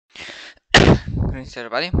Greetings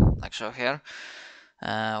everybody, Show here.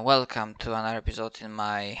 Welcome to another episode in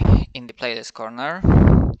my Indie Playlist corner.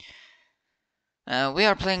 We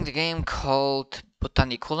are playing the game called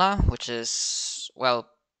Botanicula, which is, well,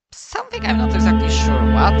 something I'm not exactly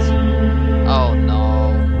sure what. Oh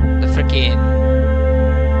no, the freaking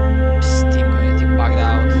Steam community bugged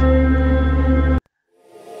out.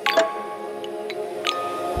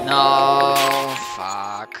 No,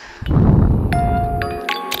 fuck.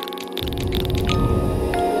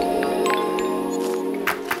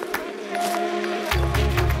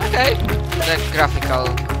 Okay, the graphical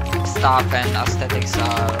stuff and aesthetics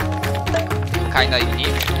are kinda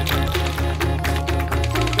unique.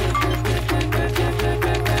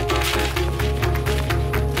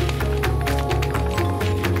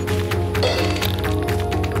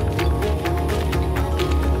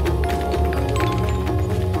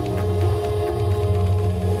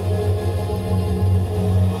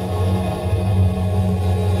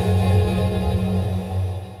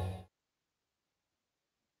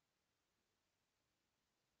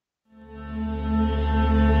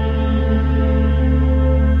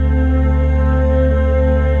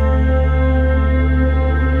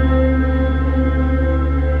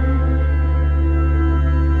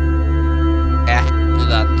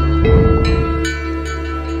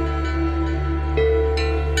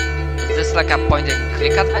 Like a point and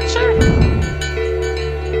click adventure?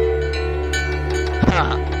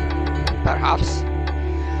 Perhaps.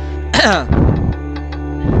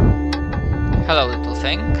 Hello, little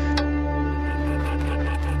thing.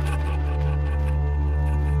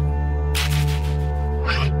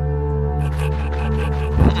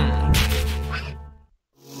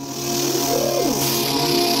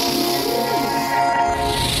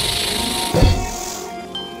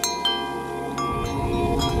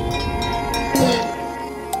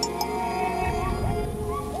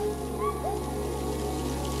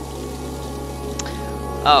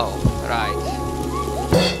 Oh, right.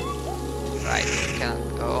 Right, we cannot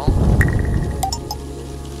go.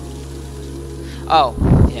 Oh,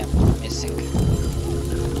 yeah, missing.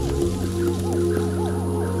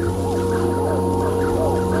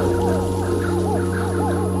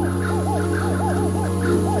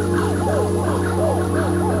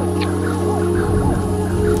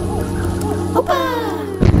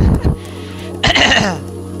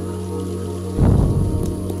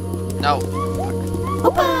 No.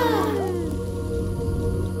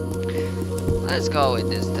 Let's go in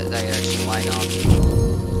this direction, why not?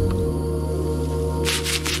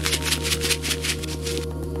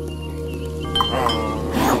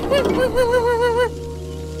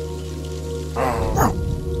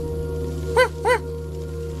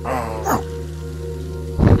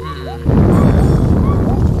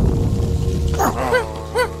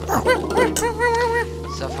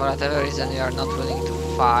 So for whatever reason you are not willing to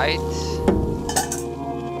fight.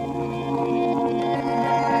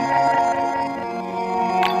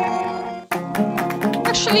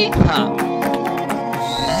 Actually,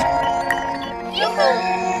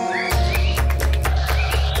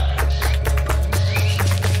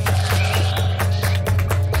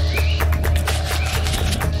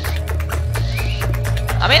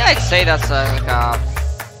 I mean, I'd say that's like a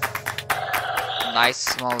nice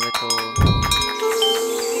small little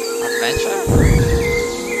adventure.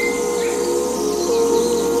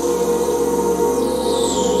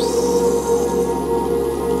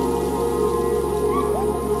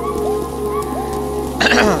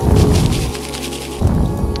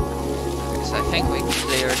 Because I think we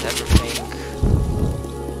cleared everything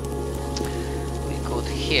we could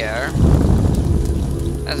here.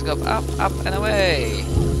 Let's go up, up and away.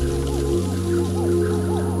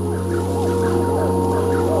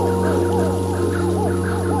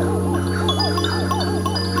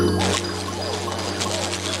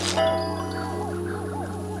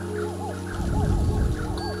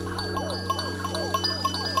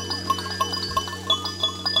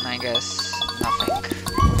 I guess nothing.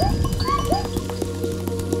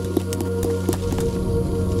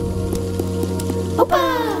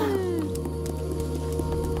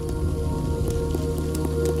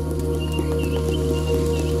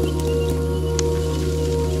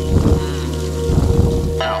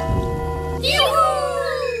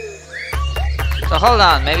 So hold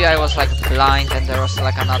on, maybe I was like blind and there was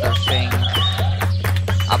like another thing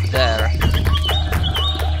up there.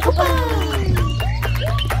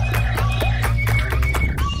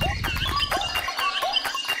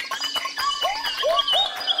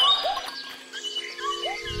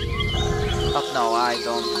 Oh no, I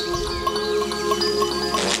don't.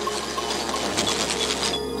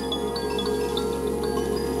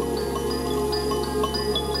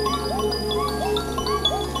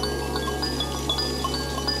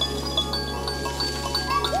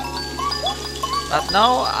 But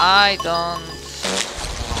no, I don't...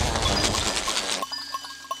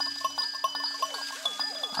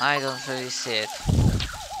 I don't really see it.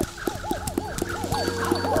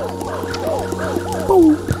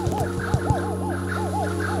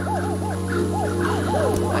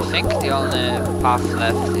 I think the only path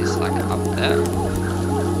left is like up there.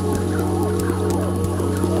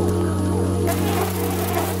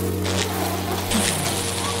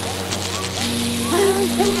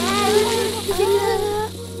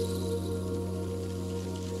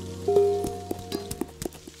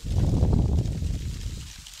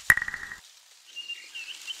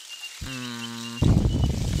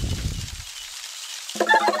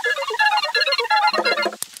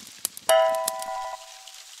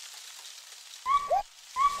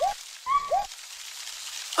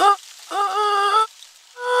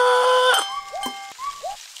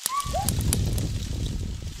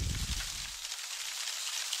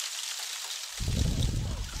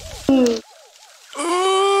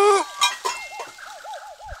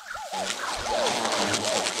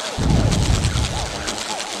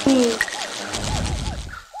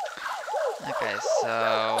 Okay, so...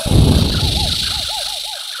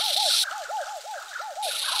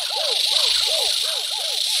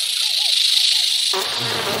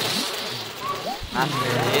 Not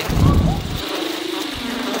really.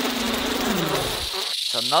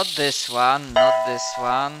 So not this one, not this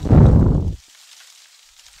one.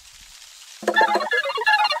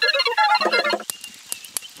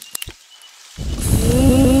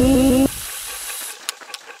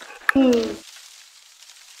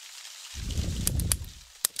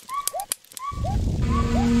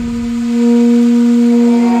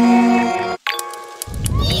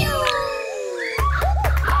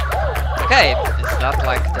 Okay, is that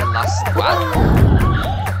like the last one?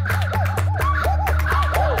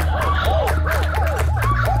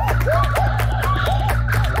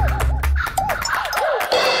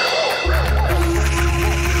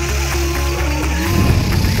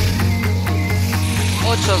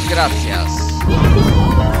 Muchas gracias.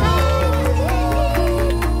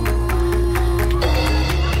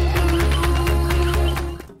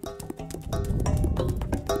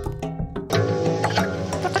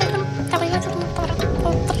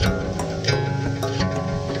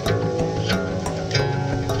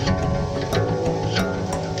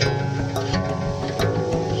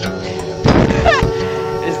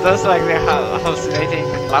 Is those like the hallucinating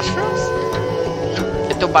mushrooms?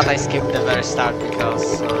 Too bad I skipped the very start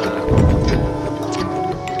because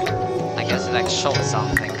I guess it like showed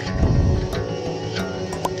something.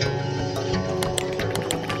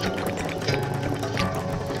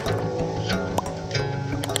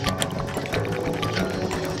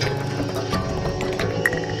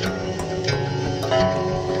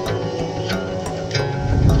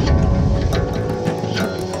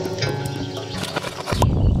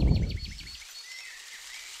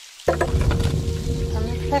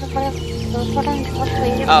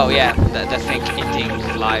 Oh yeah, the thing eating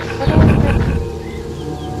life.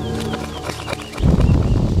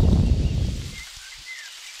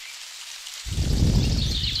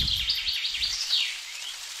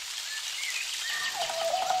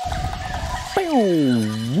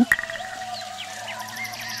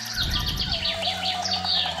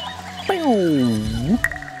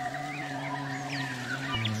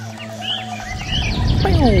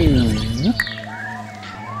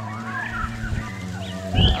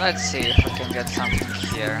 Let's see if we can get something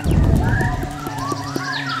here.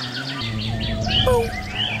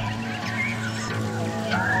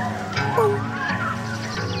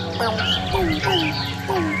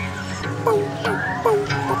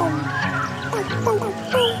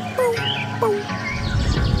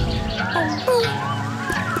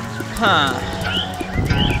 Huh.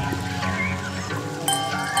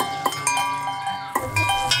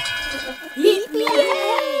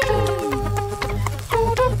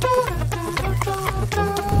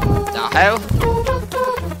 The hell?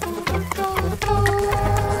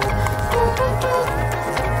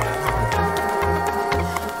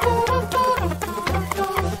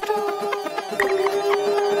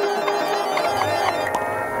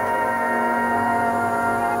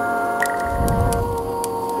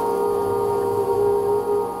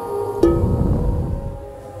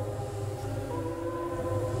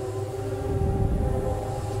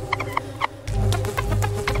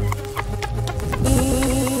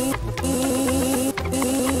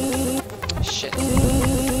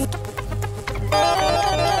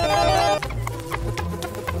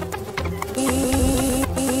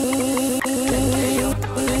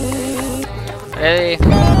 Really?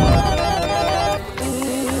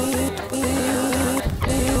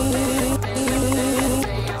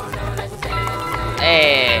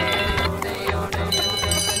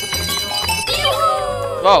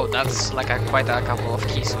 Whoa, that's like quite a couple of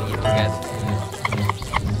keys we need to get.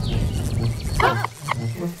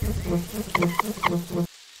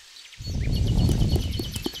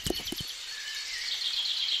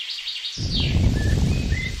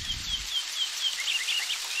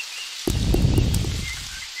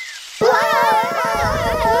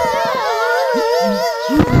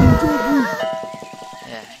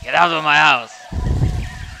 Yeah, get out of my house!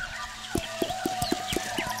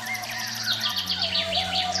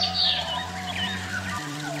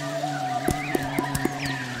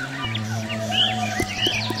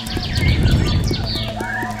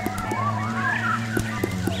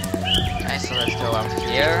 Okay, so let's go up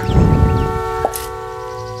here.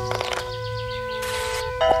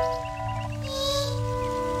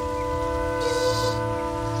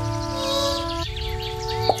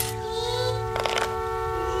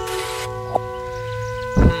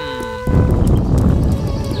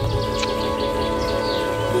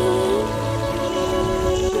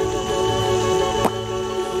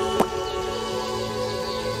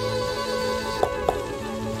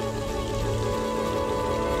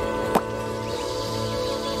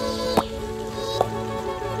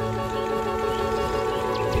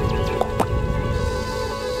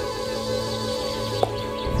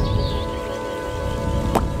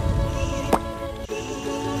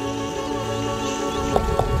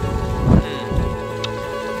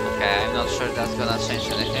 Not sure that's gonna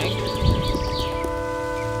change anything.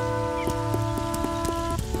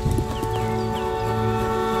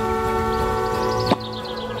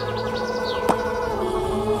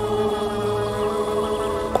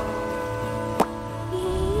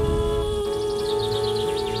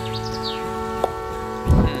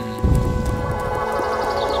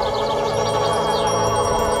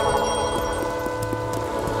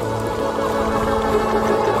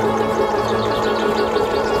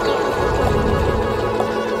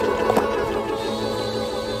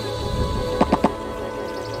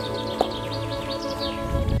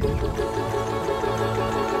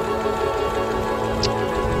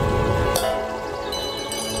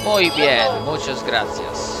 Muy bien, muchas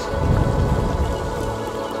gracias.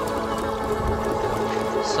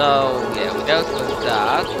 So, yeah, we dealt with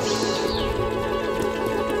that.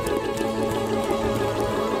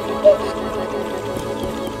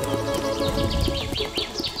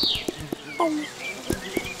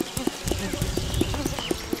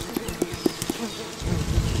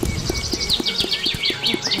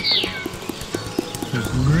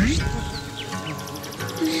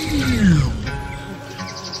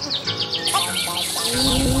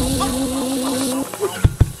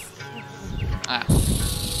 Ah.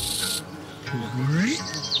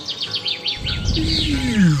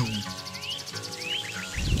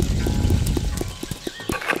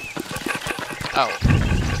 Oh.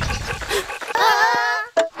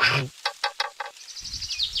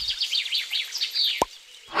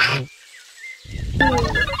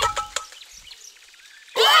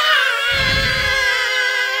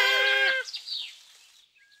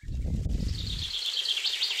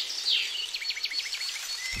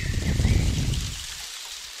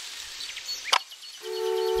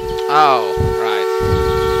 Oh, right.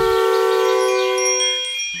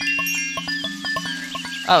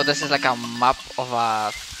 Oh, this is like a map of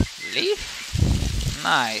a leaf?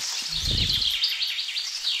 Nice.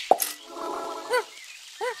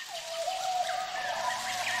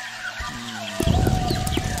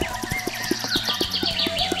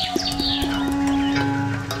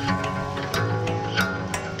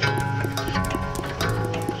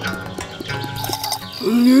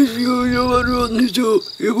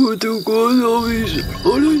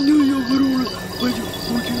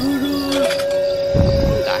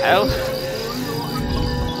 The hell?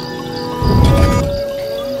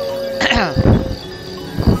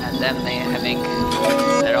 And them they having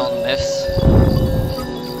their own myths.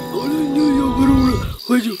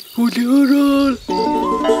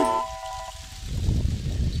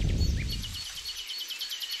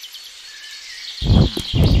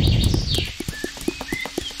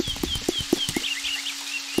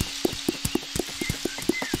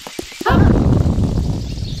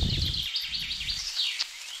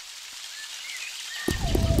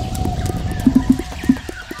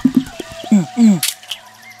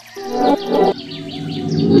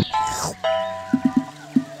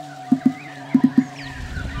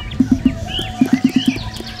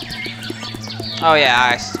 Oh yeah,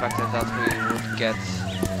 I suspected that we would get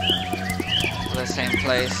to the same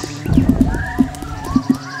place.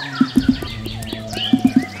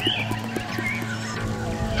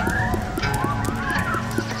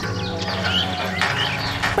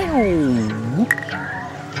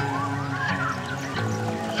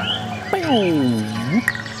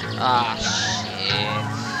 Ah, shit.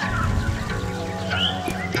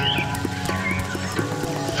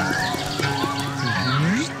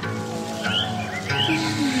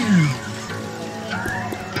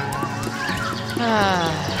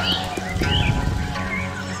 Ah.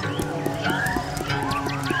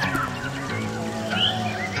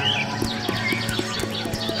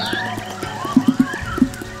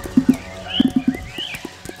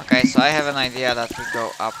 Okay, so I have an idea that we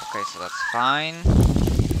go up. Okay, so that's fine.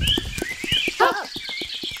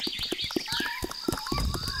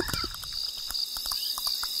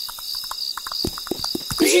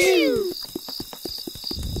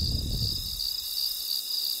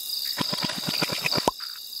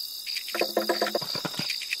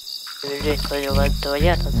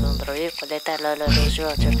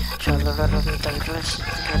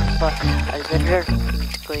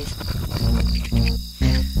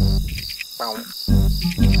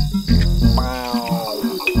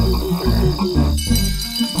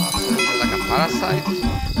 Like a parasite.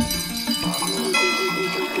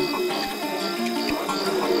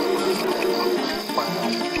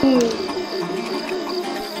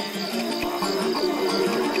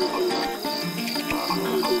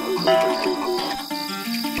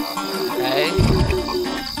 Okay.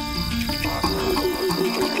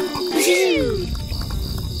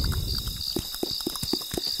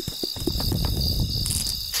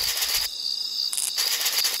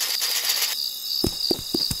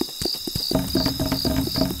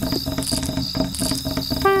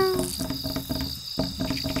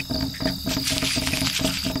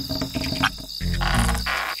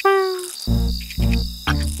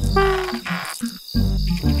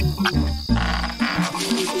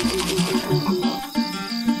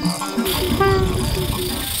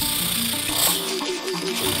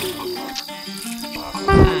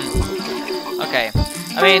 Okay,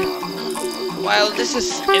 I mean, while this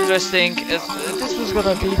is interesting, this was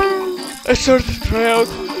gonna be a short tryout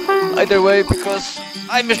either way, because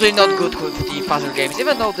I'm usually not good with the puzzle games,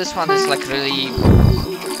 even though this one is like really,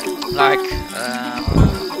 like,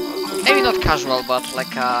 maybe not casual, but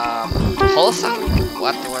like wholesome?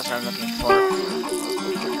 What was I looking for?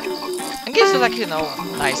 It gives you like, you know,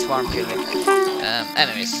 nice warm feeling.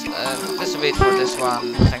 Anyways, this will be it for this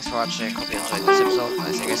one. Thanks for watching. Hope you enjoyed this episode. And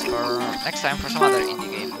I'll see you guys for next time for some other indie